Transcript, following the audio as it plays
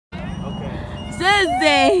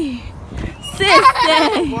Sissy!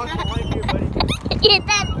 Sissy!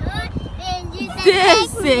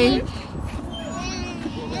 Sissy!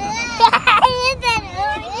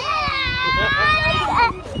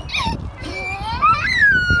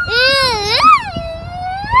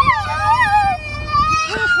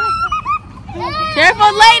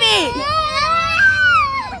 Careful, lady!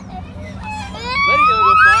 Lady gonna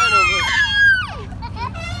go flying over.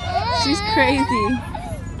 She's crazy.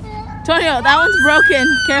 Tonio, that one's broken.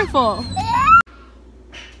 Careful.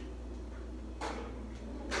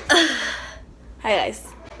 Hi guys.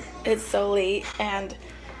 It's so late and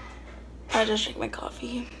I just drank my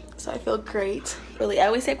coffee. So I feel great. Really, I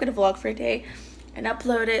always say I'm gonna vlog for a day and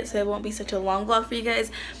upload it so it won't be such a long vlog for you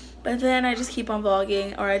guys. But then I just keep on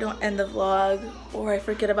vlogging, or I don't end the vlog, or I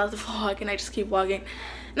forget about the vlog and I just keep vlogging.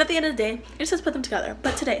 And at the end of the day, I just put them together.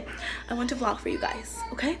 But today, I want to vlog for you guys,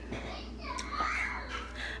 okay?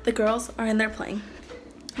 The girls are in there playing.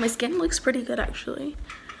 My skin looks pretty good, actually.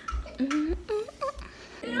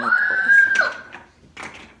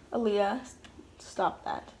 Aaliyah, stop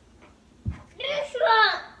that.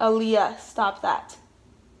 Aaliyah, stop that.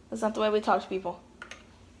 That's not the way we talk to people.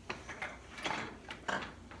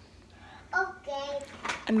 Okay.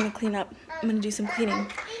 I'm gonna clean up. I'm gonna do some cleaning.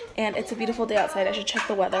 And it's a beautiful day outside. I should check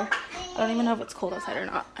the weather. I don't even know if it's cold outside or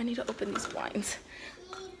not. I need to open these blinds.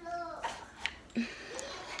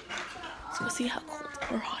 Let's go see how cold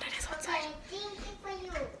or hot it is outside.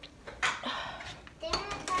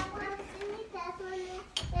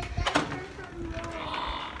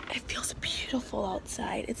 It feels beautiful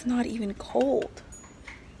outside. It's not even cold.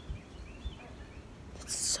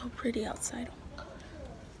 It's so pretty outside.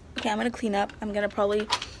 Okay, I'm gonna clean up. I'm gonna probably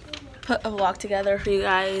put a vlog together for you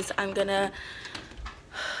guys. I'm gonna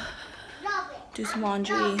do some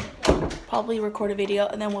laundry, probably record a video,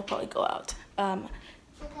 and then we'll probably go out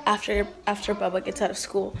after Bubba gets out of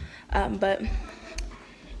school. But yeah,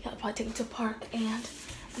 I'll probably take him to the park, and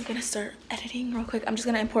I'm gonna start editing real quick. I'm just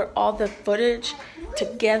gonna import all the footage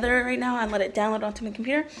together right now and let it download onto my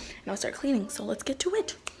computer, and I'll start cleaning. So let's get to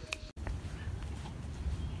it.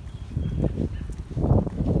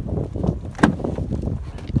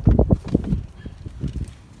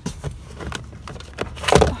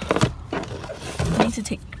 I need to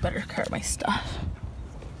take better care of my stuff.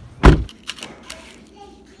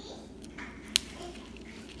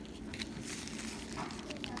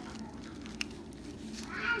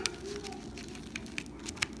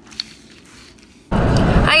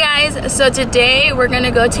 Hi guys, so today we're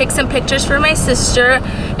gonna go take some pictures for my sister.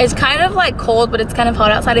 It's kind of like cold, but it's kind of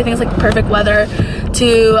hot outside. I think it's like perfect weather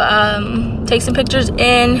to take some pictures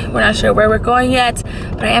in. We're not sure where we're going yet,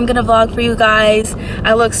 but I am gonna vlog for you guys.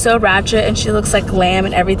 I look so ratchet and she looks like lamb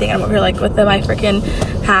and everything. I'm over here like with my freaking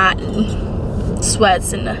hat and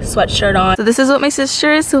sweats and a sweatshirt on. So this is what my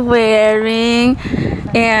sister is wearing,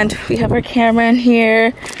 and we have our camera in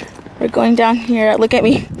here. We're going down here. Look at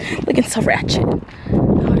me, looking so ratchet.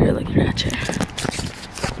 Oh, you're looking ratchet.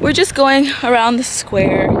 We're just going around the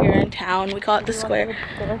square here in town. We call it the square,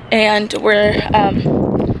 and we're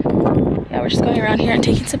we're just going around here and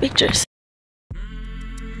taking some pictures.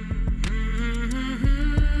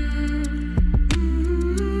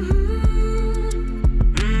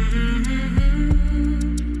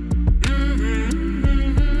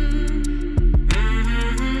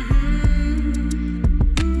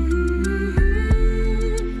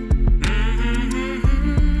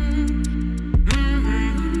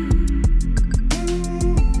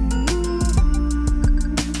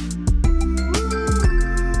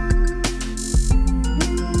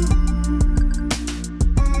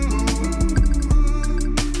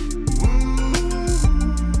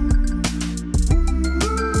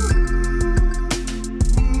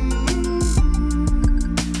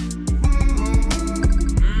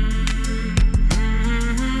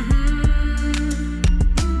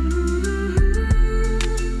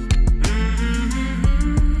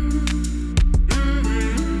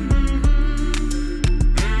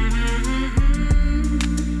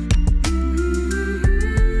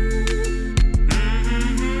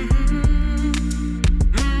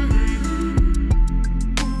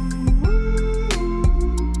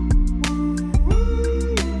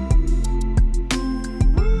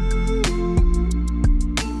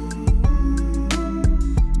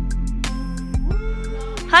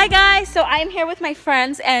 Hi guys, so I'm here with my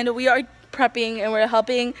friends and we are prepping and we're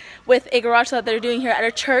helping with a garage sale that they're doing here at our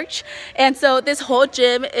church. And so this whole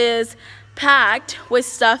gym is packed with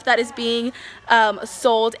stuff that is being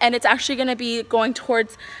sold, and it's actually going to be going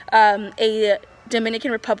towards a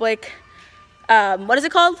Dominican Republic, what is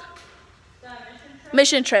it called?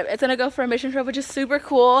 mission trip. It's gonna go for a mission trip, which is super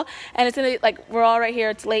cool. And it's gonna, like, we're all right here.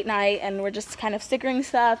 It's late night, and we're just kind of stickering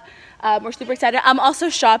stuff. We're super excited. I'm also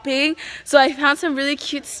shopping, so I found some really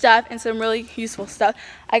cute stuff and some really useful stuff.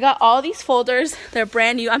 I got all these folders. They're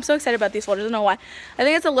brand new. I'm so excited about these folders. I don't know why. I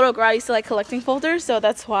think as a little girl, I used to like collecting folders, so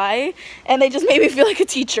that's why. And they just made me feel like a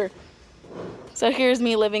teacher. So here's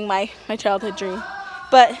me living my childhood dream.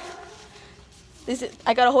 But this is,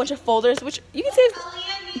 I got a whole bunch of folders, which you can say.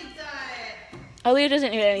 Aaliyah needs it. Aaliyah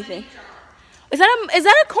doesn't need anything. Is that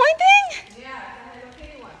a coin thing? Yeah, it's a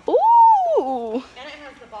penny one. Ooh. And it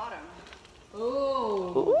has the bottom.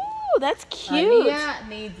 Ooh. Ooh, that's cute. Aaliyah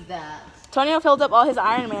needs that. Tonio filled up all his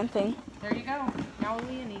Iron Man thing. There you go. Now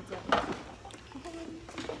Aaliyah needs it.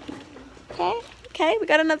 Okay, we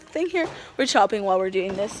got another thing here. We're shopping while we're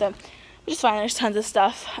doing this, so which is fine. There's tons of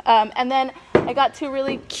stuff. And then I got two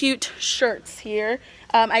really cute shirts here.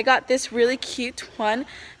 I got this really cute one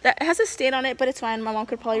that has a stain on it, but it's fine. My mom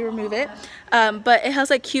could probably remove it. But it has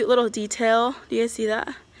like cute little detail. Do you guys see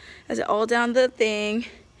that? Has it all down the thing.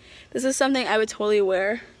 This is something I would totally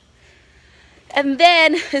wear. And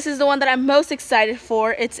then this is the one that I'm most excited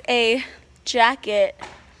for. It's a jacket,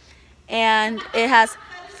 and it has,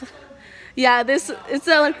 yeah, it's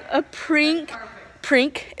a prink.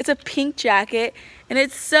 It's a pink jacket, and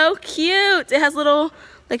it's so cute. It has little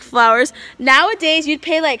like flowers. Nowadays, you'd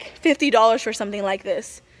pay like $50 for something like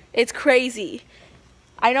this. It's crazy.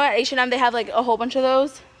 I know at H&M they have like a whole bunch of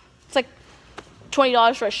those. It's like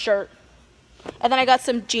 $20 for a shirt. And then I got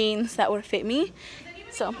some jeans that would fit me.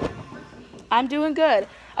 So I'm doing good.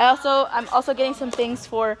 I'm also getting some things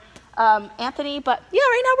for Anthony, but yeah,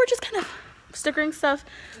 right now we're just kind of stickering stuff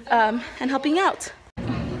and helping out.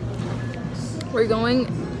 We're going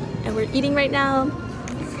and we're eating right now.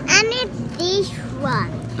 I need this one.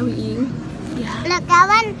 Are we eating? Yeah. Look, I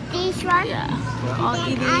want this one. Yeah. We're all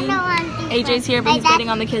eating. I don't want this AJ's here, but he's one. waiting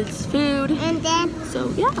on the kids' food. And then, So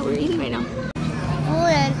yeah, we're eating right now.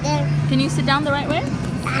 and then, Can you sit down the right way?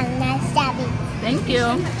 nice savvy. Thank you.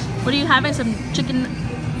 What are you having? Some chicken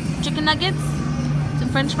nuggets? Some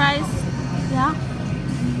French fries? Yeah.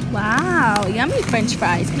 Wow, yummy French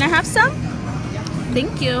fries. Can I have some?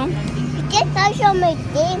 Thank you. You can also make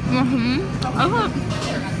this.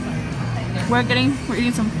 Okay. We're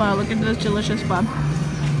eating some pho. Look at this delicious pho.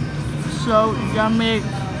 So yummy.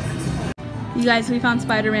 You guys, we found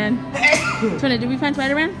Spider-Man. Antonio, did we find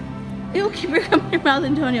Spider-Man? Ew, keep your gum in your mouth,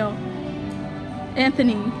 Antonio.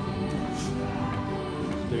 Anthony.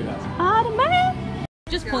 Spider-Man.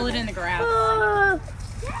 Just pull it in the grass.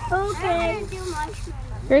 Okay. Do marshmallow.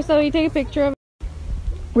 Here, so you take a picture of it.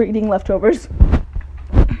 We're eating leftovers.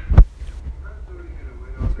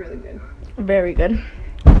 It's really good. Very good.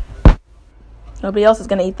 Nobody else is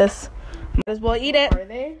gonna eat this. Might as well eat it. Are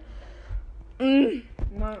they?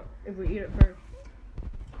 Well, if we eat it first.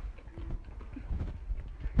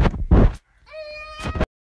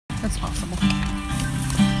 That's possible.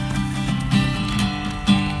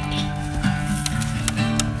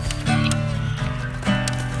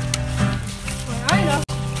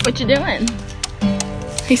 What you doing?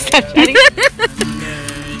 He stopped chatting.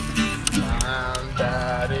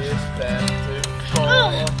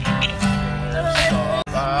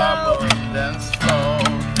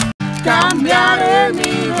 Cambiaré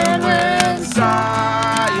mi vergüenza,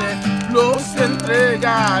 los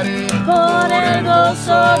entregaré Por el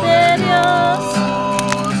gozo de Dios.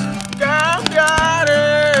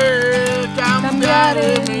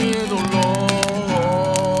 Cambiaré mi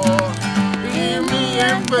dolor y mi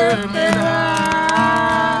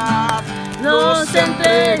enfermedad. Los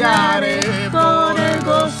entregaré por el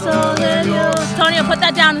gozo de Dios. Tonio, put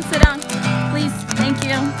that down and sit down. Please, thank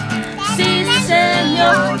you. Sí,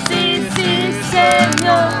 Señor, sí, sí,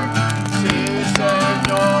 Señor. Sí,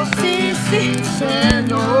 Señor, Sí, sí.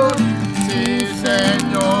 Señor, sí,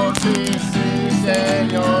 Señor, sí, sí,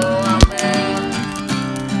 Señor, amén.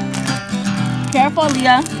 Careful,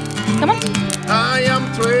 Leah. Come on. I am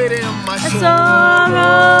trading my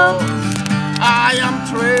Sorrow. I am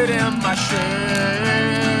trading my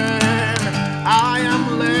shame. I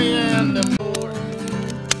am laying them low.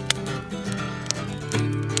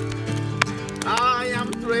 I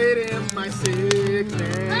am trading my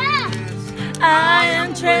sickness. I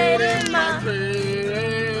am trading my...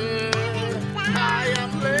 pain. I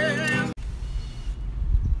am laying.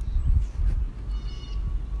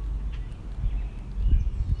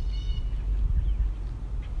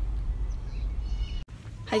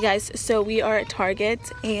 Hi guys, so we are at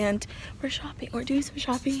Target and we're shopping. We're doing some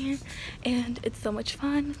shopping here and it's so much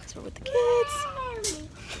fun because we're with the kids.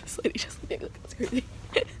 This lady just look, that's crazy.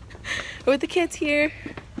 We're with the kids here.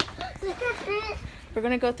 Look at this. we're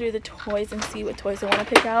gonna go through the toys and see what toys I want to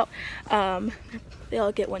pick out. They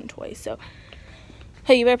all get one toy, so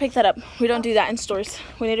hey, you better pick that up. We don't do that in stores.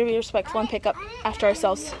 We need to be respectful and pick up after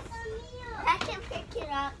ourselves. I can pick it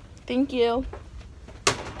up. Thank you.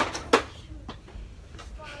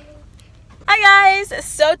 Hi guys,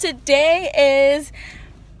 so today is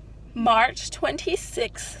March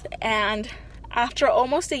 26th and after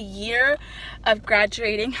almost a year of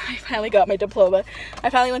graduating, I finally got my diploma. I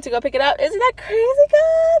finally went to go pick it up. Isn't that crazy,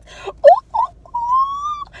 guys? Ooh.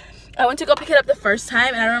 I went to go pick it up the first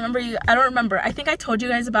time and I don't remember. I think I told you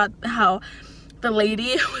guys about how the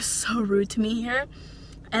lady was so rude to me here.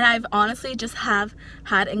 And I've honestly just have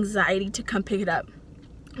had anxiety to come pick it up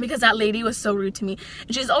because that lady was so rude to me.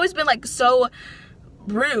 And she's always been like so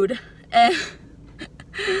rude. And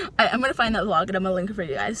I'm gonna find that vlog and I'm gonna link it for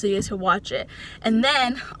you guys so you guys can watch it. And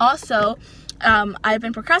then also, I've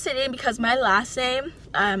been procrastinating because my last name,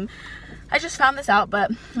 I just found this out,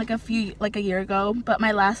 but like a year ago, but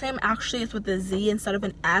my last name actually is with a Z instead of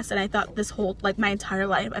an S. And I thought this whole, like my entire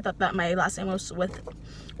life, I thought that my last name was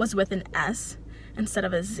with an S instead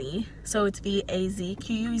of a Z. So it's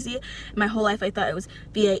V-A-Z-Q-U-E-Z. My whole life I thought it was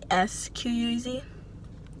V-A-S-Q-U-E-Z.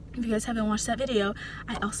 If you guys haven't watched that video,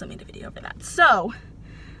 I also made a video over that. So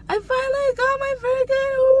I finally got my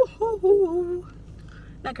freaking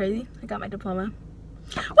not crazy, I got my diploma.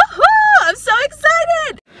 Woohoo! I'm so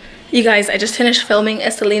excited! You guys, I just finished filming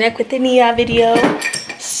a Selena Quintanilla video.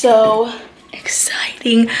 So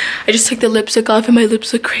exciting. I just took the lipstick off and my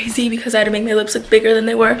lips look crazy because I had to make my lips look bigger than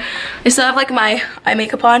they were. I still have like my eye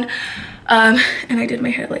makeup on. And I did my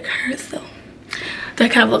hair like her, so do I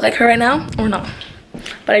kind of look like her right now or not?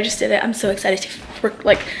 But I just did it. I'm so excited to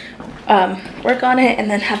work on it and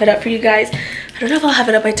then have it up for you guys. I don't know if I'll have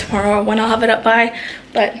it up by tomorrow or when I'll have it up by,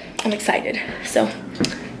 but I'm excited. So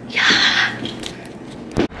yeah.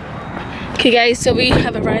 Okay guys, so we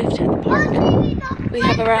have arrived at the park. We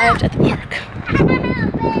have arrived at the park.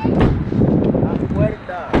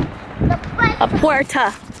 A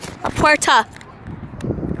puerta.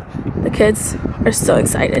 The kids are so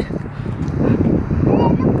excited.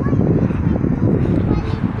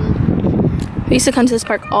 We used to come to this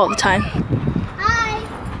park all the time. Hi.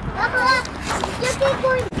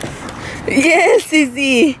 Yes,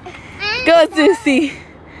 Sissy. Go, Sissy.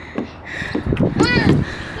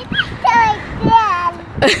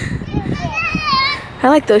 I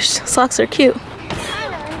like those socks, are cute. I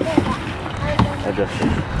just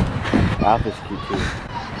think outfit's cute too.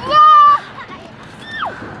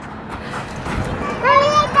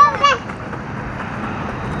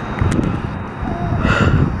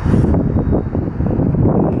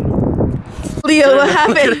 Leo, what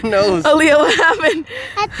happened? Leo, what happened?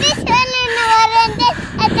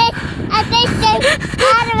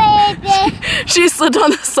 She slipped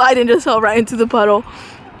on the slide and just fell right into the puddle.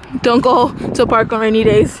 Don't go to a park on rainy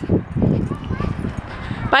days.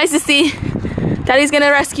 Bye, Sissy. Daddy's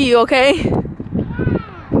gonna rescue you, okay?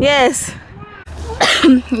 Yes.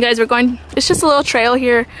 You guys, we're going, it's just a little trail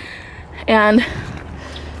here and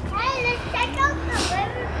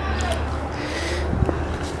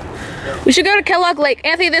we should go to Kellogg Lake.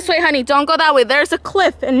 Anthony, this way, honey. Don't go that way. There's a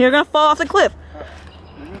cliff and you're gonna fall off the cliff.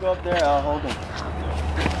 You can go up there, I'll hold them.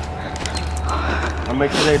 I'll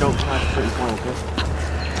make sure they don't touch certain points, okay?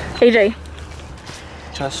 AJ.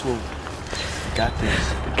 Trust me. Got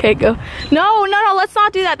this. Okay, go. No, let's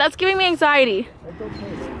not do that. That's giving me anxiety. It's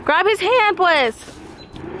okay. Grab his hand, please.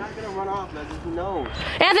 You're not gonna run off, Leslie. He knows.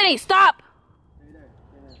 Anthony, stop. Stay there.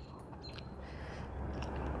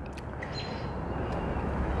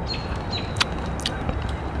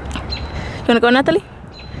 You wanna go, Natalie?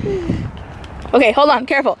 Okay, hold on,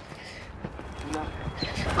 careful.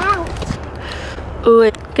 Ooh,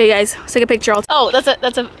 okay guys, let's take a picture. Oh, that's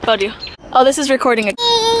a photo. Oh, this is recording.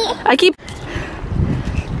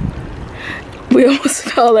 We almost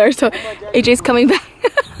fell there, so AJ's coming back.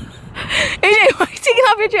 AJ, why are you taking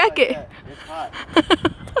off your jacket? It's hot.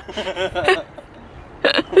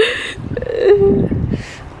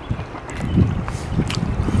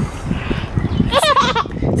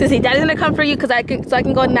 Sissy, Daddy's gonna come for you so I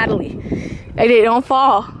can go with Natalie. AJ, don't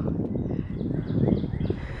fall.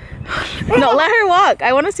 No, let her walk.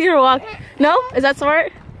 I want to see her walk. No? Is that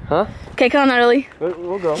smart? Huh? Okay, come on, Natalie.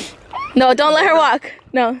 We'll go. No, don't let her walk.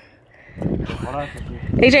 No.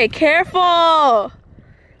 AJ, careful. Oh,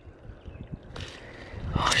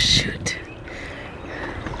 shoot.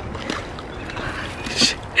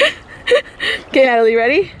 Okay, Natalie,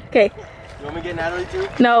 ready? Okay. You want me to get Natalie too?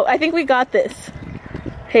 No, I think we got this.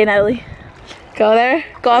 Hey, Natalie. Go there.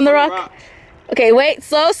 Go on the rock. Okay, wait.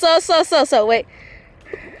 Slow. Wait.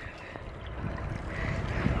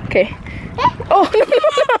 Okay. Oh no!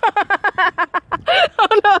 Oh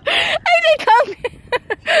no! AJ, come!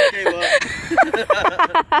 Okay, well.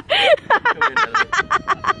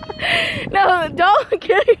 No, don't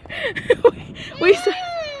carry. We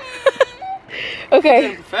okay.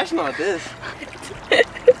 I'm professional at this.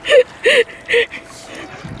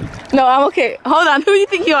 No, I'm okay. Hold on. Who do you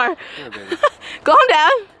think you are? Here, baby. Calm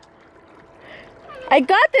down. I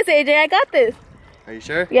got this, AJ. I got this. Are you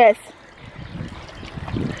sure? Yes.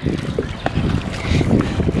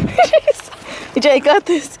 AJ, I got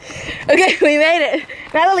this. Okay, we made it.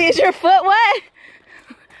 Natalie, is your foot wet?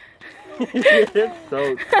 It's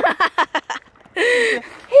soaked.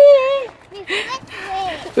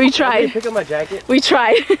 We tried. Pick up my jacket. We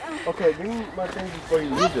tried. Okay, give me my things before you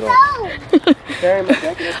lose it all. Carry my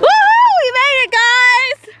jacket. Woo! We made it,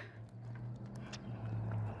 guys!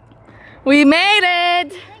 We made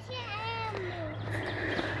it!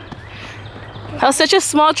 That was such a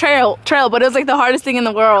small trail, but it was like the hardest thing in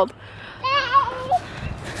the world.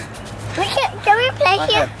 Can we play I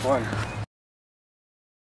here? had fun.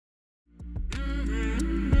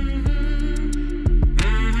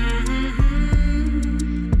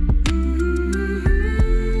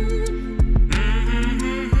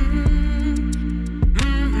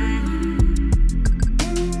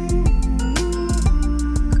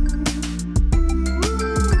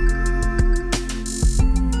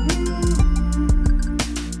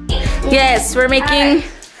 Yes, we're making...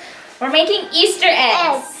 We're making Easter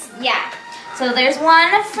eggs. Yeah. So there's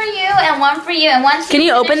one for you and one for you and one. Can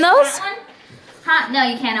you open those? Huh? No,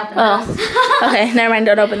 you can't open Oh. those. Okay, never mind.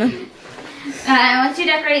 Don't open them. Once you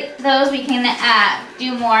decorate those, we can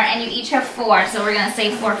do more, and you each have 4. So we're gonna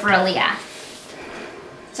save 4 for Aaliyah.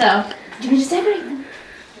 So you can just decorate them.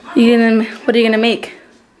 What are you gonna make?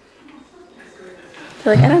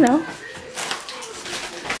 They're like, I don't know.